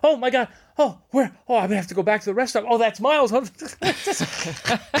poles, oh, my God, oh, where, oh, I'm going to have to go back to the rest stop. Oh, that's Miles.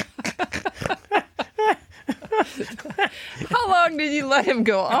 How long did you let him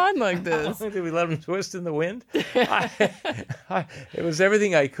go on like this? How long did we let him twist in the wind? It was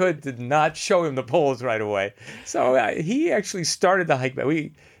everything I could to not show him the poles right away. So he actually started the hike back.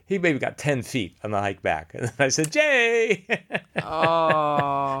 He maybe got 10 feet on the hike back. And then I said, Jay!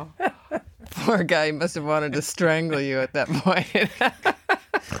 Oh, poor guy. He must have wanted to strangle you at that point.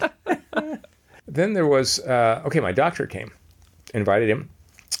 Then there was, my doctor came, invited him,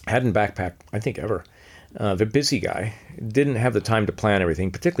 hadn't backpacked, I think, ever. The busy guy didn't have the time to plan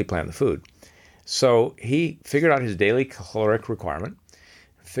everything, particularly plan the food. So he figured out his daily caloric requirement,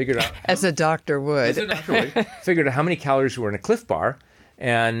 figured out... As a doctor would. Figured out how many calories were in a Cliff Bar,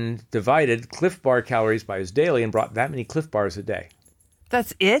 and divided Cliff Bar calories by his daily and brought that many Cliff Bars a day.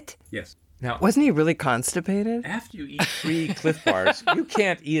 That's it? Yes. Now, wasn't he really constipated? After you eat 3 Cliff Bars, you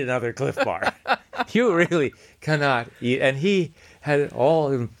can't eat another Cliff Bar. You really cannot eat. And he had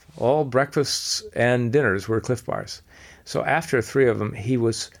all breakfasts and dinners were Cliff Bars. So after 3 of them, he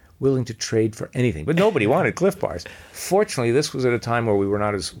was willing to trade for anything. But nobody wanted Cliff Bars. Fortunately, this was at a time where we were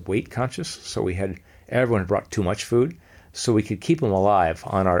not as weight conscious, so everyone had brought too much food, so we could keep him alive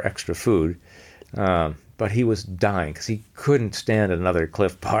on our extra food. But he was dying because he couldn't stand another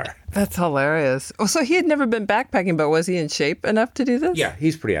Cliff Bar. That's hilarious. Oh, so he had never been backpacking, but was he in shape enough to do this? Yeah,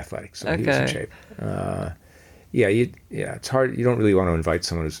 he's pretty athletic, so he was in shape. It's hard. You don't really want to invite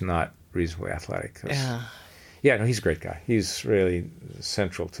someone who's not reasonably athletic. Yeah, no, he's a great guy. He's really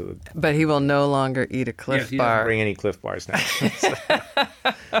central to the... But he will no longer eat a Cliff Bar. He doesn't bring any Cliff Bars now.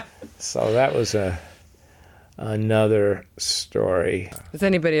 So that was another story. Has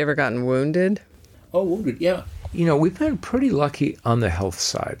anybody ever gotten wounded? Oh, wounded, yeah. We've been pretty lucky on the health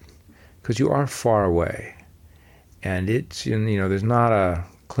side because you are far away. And it's, there's not a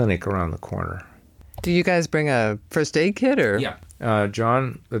clinic around the corner. Do you guys bring a first aid kit or? Yeah.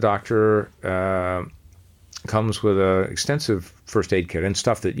 John, the doctor, comes with an extensive first aid kit and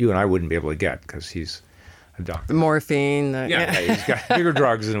stuff that you and I wouldn't be able to get because he's a doctor. Morphine. He's got bigger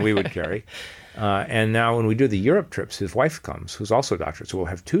drugs than we would carry. And now when we do the Europe trips, his wife comes, who's also a doctor, so we'll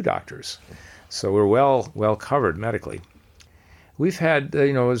have 2 doctors. So we're well covered medically. We've had, there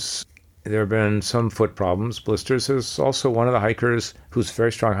have been some foot problems, blisters. There's also one of the hikers who's a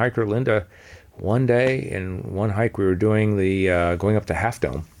very strong hiker, Linda. One day in one hike we were doing the going up to Half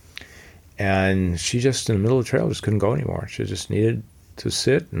Dome, and she just in the middle of the trail just couldn't go anymore. She just needed to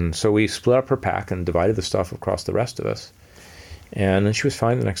sit, and so we split up her pack and divided the stuff across the rest of us, and then she was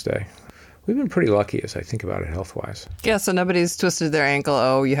fine the next day. We've been pretty lucky as I think about it health-wise. Yeah, so nobody's twisted their ankle,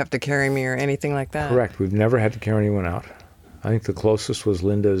 oh, you have to carry me or anything like that? Correct. We've never had to carry anyone out. I think the closest was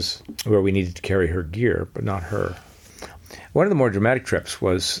Linda's, where we needed to carry her gear, but not her. One of the more dramatic trips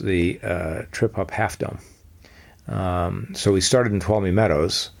was the trip up Half Dome. So we started in Tuolumne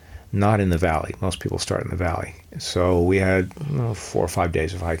Meadows, not in the valley. Most people start in the valley. So we had 4 or 5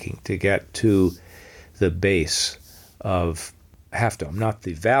 days of hiking to get to the base of Half Dome, not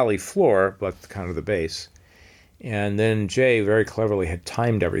the valley floor, but kind of the base. And then Jay very cleverly had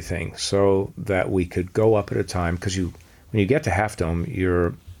timed everything so that we could go up at a time, because when you get to Half Dome,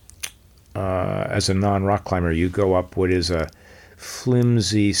 you're as a non-rock climber, you go up what is a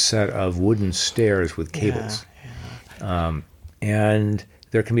flimsy set of wooden stairs with cables. And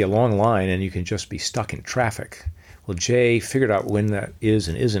there can be a long line, and you can just be stuck in traffic. Well, Jay figured out when that is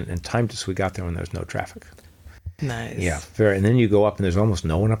and isn't, and timed it so we got there when there's no traffic. Nice. Yeah, and then you go up, and there's almost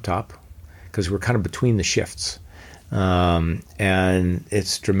no one up top, because we're kind of between the shifts. And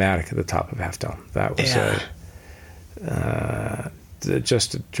it's dramatic at the top of Half Dome. That was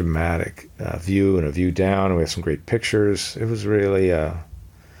just a dramatic view and a view down, and we have some great pictures. It was really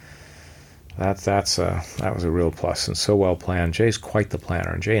that was a real plus, and so well planned. Jay's quite the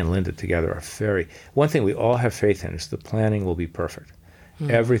planner, and Jay and Linda together are very. One thing we all have faith in is the planning will be perfect.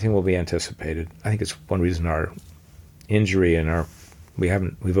 Everything will be anticipated. I think it's one reason our injury and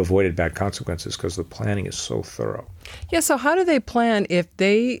we've avoided bad consequences because the planning is so thorough. Yeah, so how do they plan if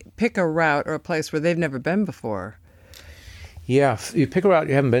they pick a route or a place where they've never been before? Yeah, if you pick a route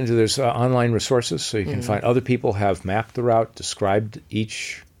you haven't been to, there's online resources, so you can find other people have mapped the route, described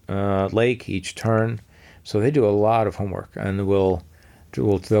each lake, each turn. So they do a lot of homework, and they'll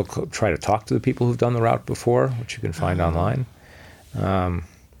try to talk to the people who've done the route before, which you can find online.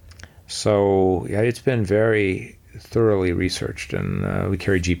 So yeah, it's been very thoroughly researched, and we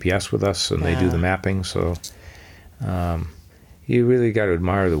carry GPS with us, and they do the mapping. So you really got to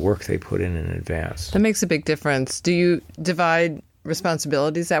admire the work they put in advance. That makes a big difference. Do you divide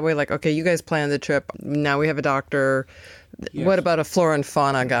responsibilities that way? Like, okay, you guys planned the trip. Now we have a doctor. Yes. What about a flora and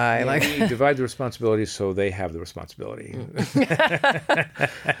fauna guy? Yeah, like, we divide the responsibilities so they have the responsibility.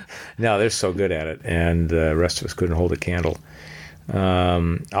 No, they're so good at it, and the rest of us couldn't hold a candle.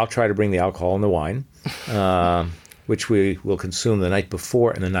 I'll try to bring the alcohol and the wine, which we will consume the night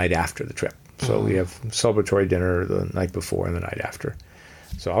before and the night after the trip. So we have celebratory dinner the night before and the night after.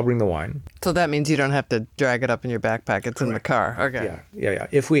 So I'll bring the wine. So that means you don't have to drag it up in your backpack. It's Correct. In the car. Okay. Yeah.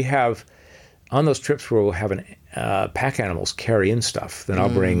 If we have, on those trips where we'll have pack animals carry in stuff, then I'll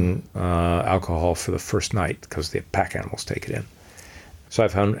bring alcohol for the first night because the pack animals take it in. So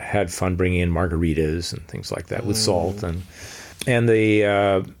I've had fun bringing in margaritas and things like that with salt. And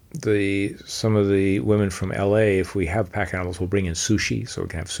some of the women from LA, if we have pack animals, will bring in sushi, so we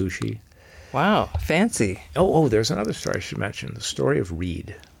can have sushi. Wow, fancy. Oh, there's another story I should mention, the story of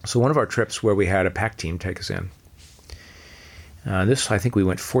Reed. So one of our trips where we had a pack team take us in, I think we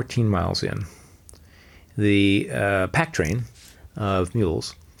went 14 miles in. The pack train of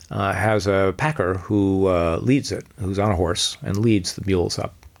mules has a packer who leads it, who's on a horse, and leads the mules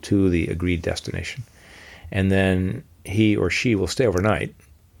up to the agreed destination. And then he or she will stay overnight,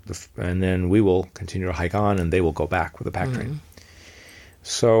 and then we will continue to hike on, and they will go back with the pack train.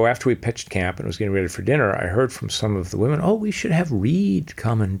 So after we pitched camp and was getting ready for dinner, I heard from some of the women, we should have Reed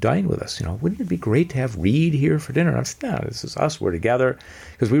come and dine with us. Wouldn't it be great to have Reed here for dinner? And I said, no, this is us. We're together.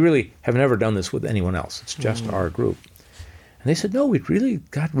 Because we really have never done this with anyone else. It's just our group. And they said, no, we'd really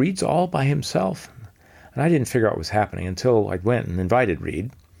got Reed's all by himself. And I didn't figure out what was happening until I went and invited Reed.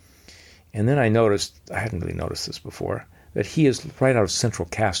 And then I noticed, I hadn't really noticed this before, that he is right out of central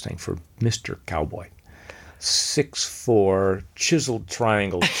casting for Mr. Cowboy. 6'4", chiseled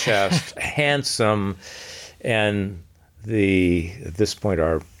triangle chest, handsome, and at this point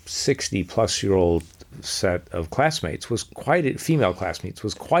our 60-plus-year-old set of female classmates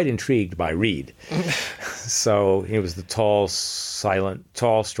was quite intrigued by Reed. So he was the tall,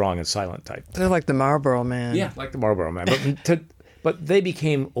 strong, and silent type. They're like the Marlboro Man. Yeah, like the Marlboro Man. But they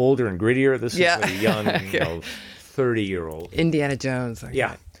became older and grittier. This is a young, 30-year-old. Indiana Jones.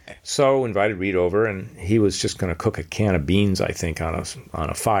 Yeah. So invited Reed over, and he was just going to cook a can of beans, I think, on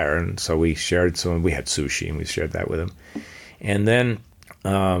a fire. And so we shared some. We had sushi, and we shared that with him. And then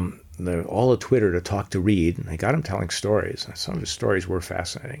all a Twitter to talk to Reed, and they got him telling stories. And some of his stories were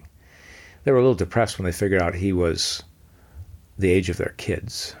fascinating. They were a little depressed when they figured out he was the age of their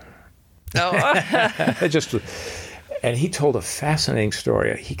kids. Oh. And he told a fascinating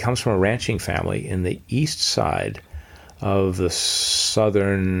story. He comes from a ranching family in the east side of the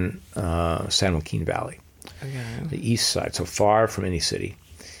southern San Joaquin Valley, the east side, so far from any city.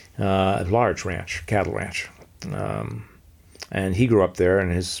 A large ranch, cattle ranch. And he grew up there,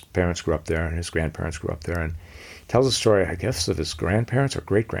 and his parents grew up there, and his grandparents grew up there. And he tells a story, I guess, of his grandparents or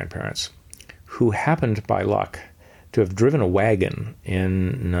great-grandparents who happened by luck to have driven a wagon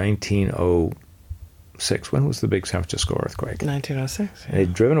in 1906. When was the big San Francisco earthquake? 1906. Yeah.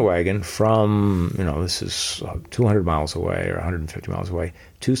 They'd driven a wagon from, this is 200 miles away or 150 miles away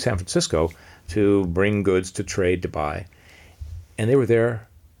to San Francisco to bring goods, to trade, to buy. And they were there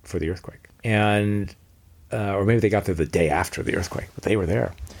for the earthquake. And, or maybe they got there the day after the earthquake, but they were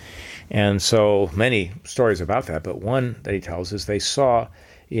there. And so many stories about that, but one that he tells is they saw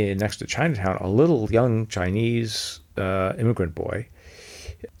next to Chinatown a little young Chinese immigrant boy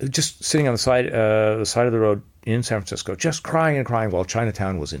just sitting on the side of the road in San Francisco, just crying and crying while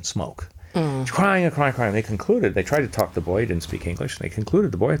Chinatown was in smoke. Crying and crying and crying. They concluded, they tried to talk the boy, he didn't speak English, and they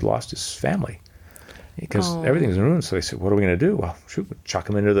concluded the boy had lost his family because everything's in ruins. So they said, what are we going to do? Well, shoot, we'll chuck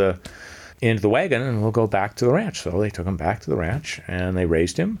him into the wagon and we'll go back to the ranch. So they took him back to the ranch and they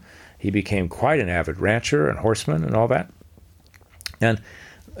raised him. He became quite an avid rancher and horseman and all that. And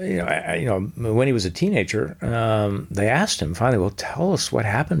when he was a teenager, they asked him finally, well, tell us what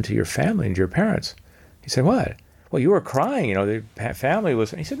happened to your family and to your parents. He said, what? Well, you were crying, the family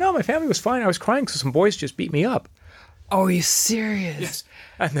was, and he said, no, my family was fine. I was crying because some boys just beat me up. Oh, are you serious? Yes.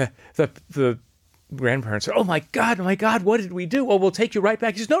 And the grandparents said, oh my God, what did we do? Well, we'll take you right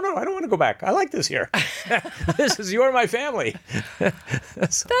back. He says, no, I don't want to go back. I like this here. You're my family.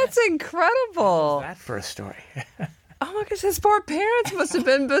 That's incredible. That for a story. Oh my gosh, his poor parents must have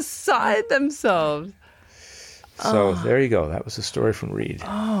been beside themselves. So there you go. That was the story from Reed.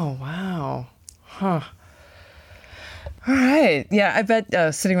 Oh, wow. Huh. All right. Yeah, I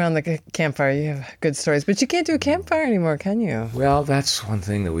bet sitting around the campfire, you have good stories. But you can't do a campfire anymore, can you? Well, that's one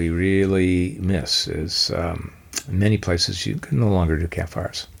thing that we really miss is in many places you can no longer do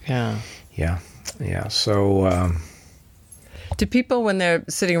campfires. Yeah. Yeah. So do people, when they're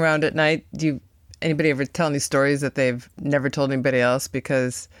sitting around at night, anybody ever tell any stories that they've never told anybody else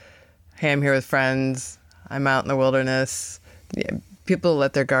because, hey, I'm here with friends, I'm out in the wilderness. Yeah, people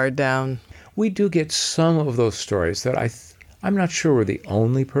let their guard down. We do get some of those stories that I'm not sure we're the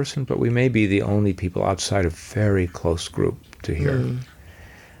only person, but we may be the only people outside a very close group to hear.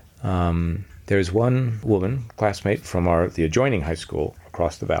 There's one woman, classmate from the adjoining high school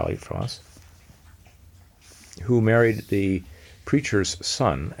across the valley from us, who married the preacher's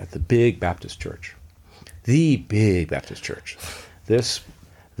son at the big Baptist church. The big Baptist church. This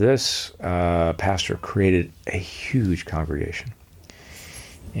pastor created a huge congregation.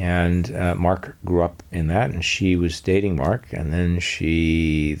 And Mark grew up in that, and she was dating Mark, and then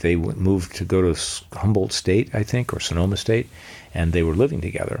they moved to go to Humboldt State, I think, or Sonoma State, and they were living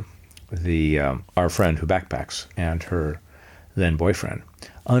together. Our friend who backpacks and her then boyfriend,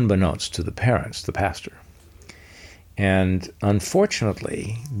 unbeknownst to the parents, the pastor. And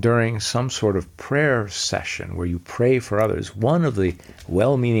unfortunately, during some sort of prayer session where you pray for others, one of the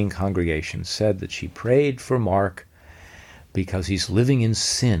well-meaning congregation said that she prayed for Mark because he's living in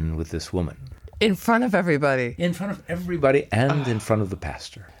sin with this woman. In front of everybody. In front of everybody and in front of the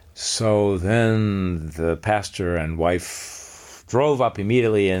pastor. So then the pastor and wife drove up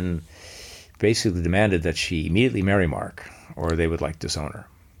immediately and basically demanded that she immediately marry Mark or they would disown her.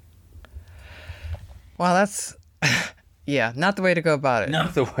 Well, that's, not the way to go about it.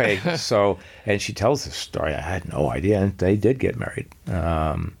 Not the way. So, and she tells this story. I had no idea. And they did get married.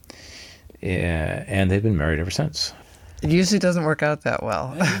 And they've been married ever since. It usually doesn't work out that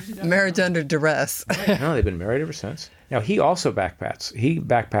well. Marriage under duress. No, they've been married ever since. Now, he also backpacks. He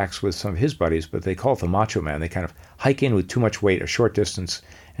backpacks with some of his buddies, but they call it the macho man. They kind of hike in with too much weight, a short distance,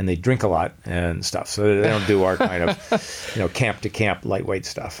 and they drink a lot and stuff. So they don't do our kind of, camp-to-camp lightweight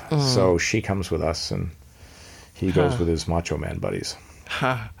stuff. So she comes with us, and he goes with his macho man buddies.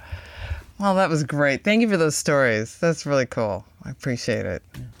 Well, that was great. Thank you for those stories. That's really cool. I appreciate it.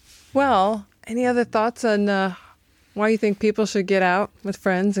 Yeah. Well, any other thoughts on why you think people should get out with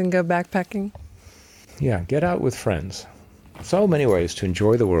friends and go backpacking? Yeah, get out with friends. So many ways to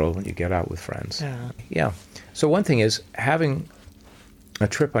enjoy the world when you get out with friends. Yeah. So one thing is, having a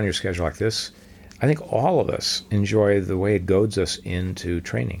trip on your schedule like this, I think all of us enjoy the way it goads us into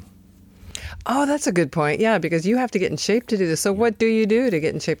training. Oh, that's a good point. Yeah, because you have to get in shape to do this. So what do you do to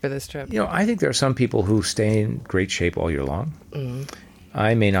get in shape for this trip? I think there are some people who stay in great shape all year long.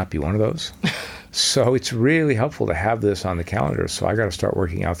 I may not be one of those. So it's really helpful to have this on the calendar. So I got to start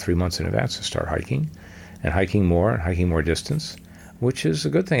working out 3 months in advance to start hiking and hiking more distance, which is a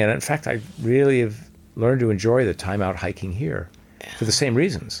good thing. And in fact, I really have learned to enjoy the time out hiking here for the same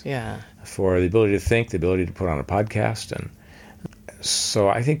reasons. Yeah. For the ability to think, the ability to put on a podcast. And so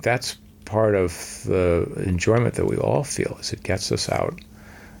I think that's part of the enjoyment that we all feel is it gets us out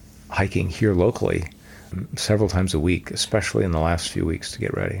hiking here locally several times a week, especially in the last few weeks to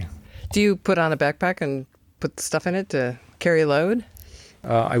get ready. Do you put on a backpack and put stuff in it to carry a load?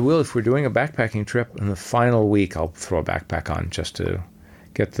 I will. If we're doing a backpacking trip, in the final week, I'll throw a backpack on just to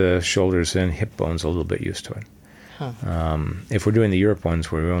get the shoulders and hip bones a little bit used to it. If we're doing the Europe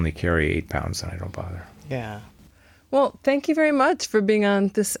ones where we only carry 8 pounds, then I don't bother. Yeah. Well, thank you very much for being on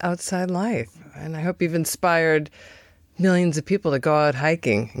This Outside Life. And I hope you've inspired millions of people to go out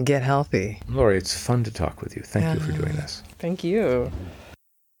hiking and get healthy. Lori, it's fun to talk with you. Thank you for doing this. Thank you.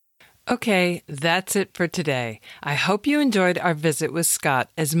 Okay, that's it for today. I hope you enjoyed our visit with Scott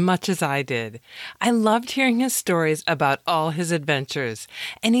as much as I did. I loved hearing his stories about all his adventures,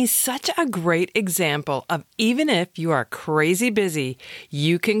 and he's such a great example of even if you are crazy busy,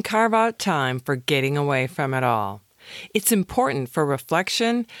 you can carve out time for getting away from it all. It's important for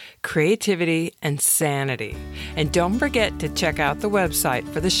reflection, creativity, and sanity. And don't forget to check out the website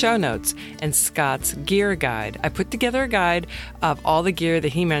for the show notes and Scott's gear guide. I put together a guide of all the gear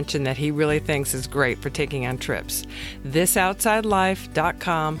that he mentioned that he really thinks is great for taking on trips.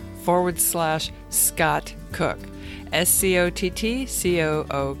 thisoutsidelife.com/Scott Cook. SCOTTCOOK.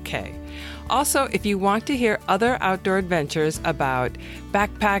 Also, if you want to hear other outdoor adventures about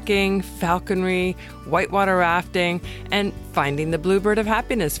backpacking, falconry, whitewater rafting, and finding the bluebird of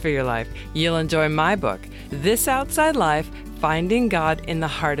happiness for your life, you'll enjoy my book, This Outside Life, Finding God in the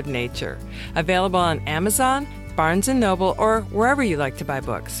Heart of Nature. Available on Amazon, Barnes & Noble, or wherever you like to buy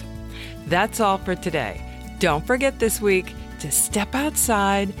books. That's all for today. Don't forget this week to step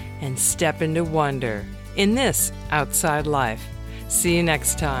outside and step into wonder in this outside life. See you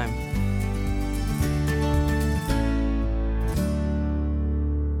next time.